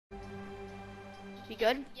You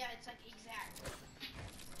good? Yeah, it's like exact.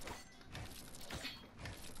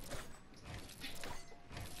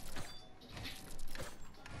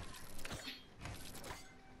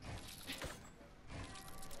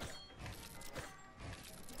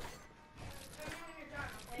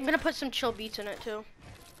 I'm gonna put some chill beats in it too.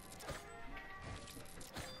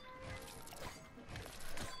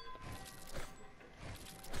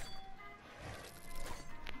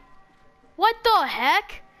 What the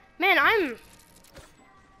heck? Man, I'm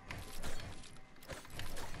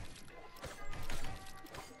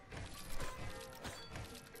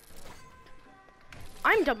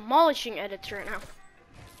demolishing edits right now.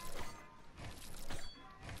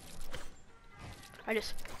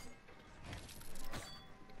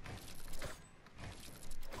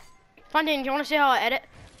 Fontaine, do you want to see how I edit?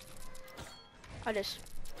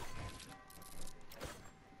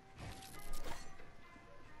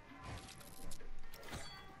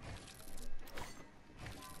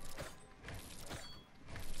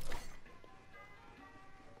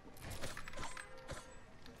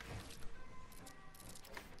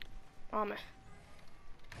 Oh man.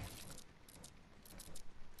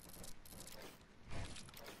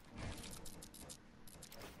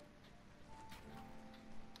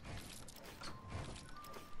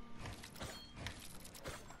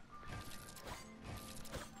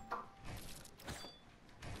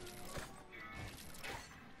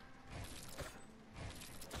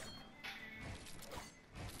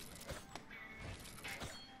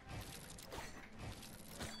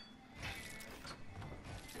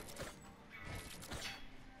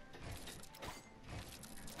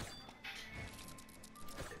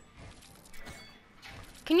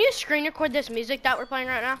 Can you screen record this music that we're playing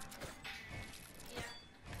right now? Yeah.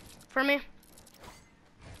 For me?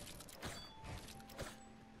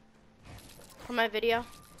 For my video?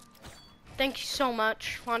 Thank you so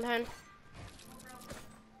much, Fontaine.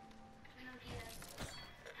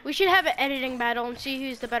 We should have an editing battle and see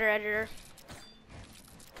who's the better editor.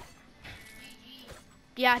 GG.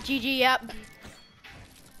 Yeah, GG, yep.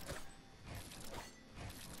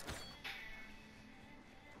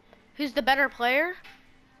 Who's the better player?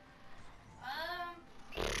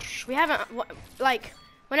 We haven't, like,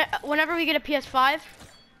 whenever we get a PS5,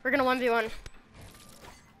 we're gonna 1v1.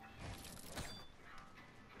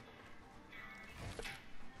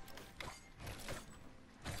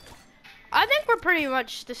 I think we're pretty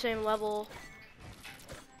much the same level.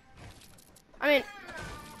 I mean,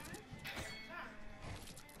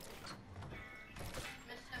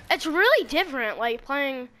 it's really different, like,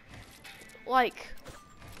 playing, like,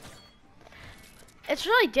 it's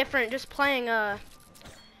really different just playing a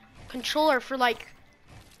controller for, like,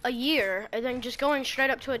 a year, and then just going straight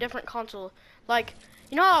up to a different console. Like,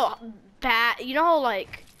 you know how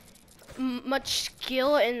like, much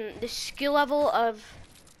skill and the skill level of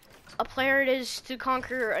a player it is to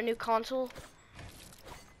conquer a new console?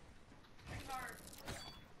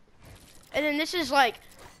 And then this is like,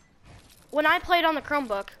 when I played on the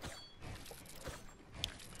Chromebook,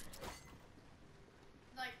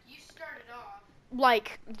 Like, you started off.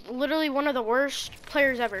 like, literally one of the worst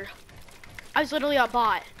players ever. I was literally a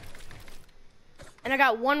bot. And I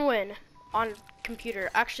got 1 win on computer.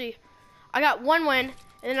 Actually, I got 1 win,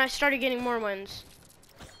 and then I started getting more wins.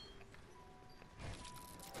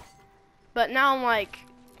 But now I'm like,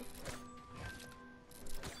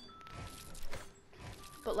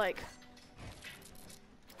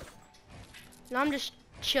 now I'm just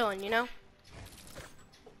chilling, you know?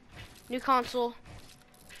 New console.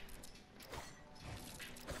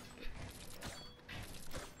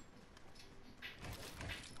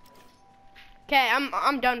 Okay,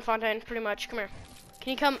 I'm done, Fontaine, pretty much. Come here.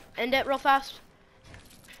 Can you come end it real fast?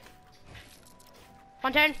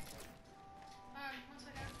 Fontaine? 1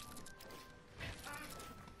 second.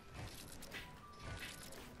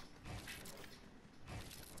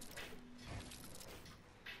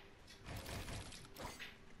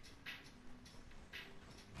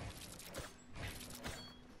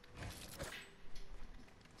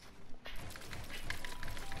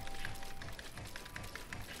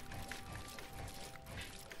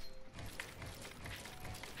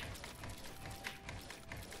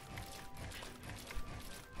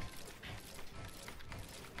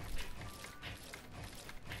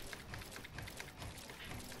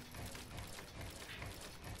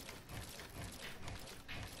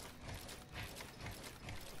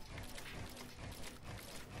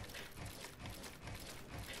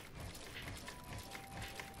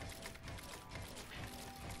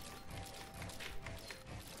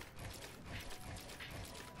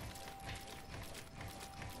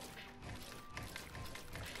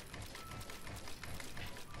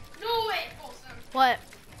 What?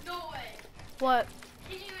 No way. What?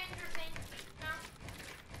 Can you end your thing now?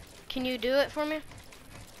 Can you do it for me?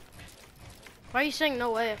 Why are you saying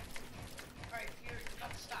no way?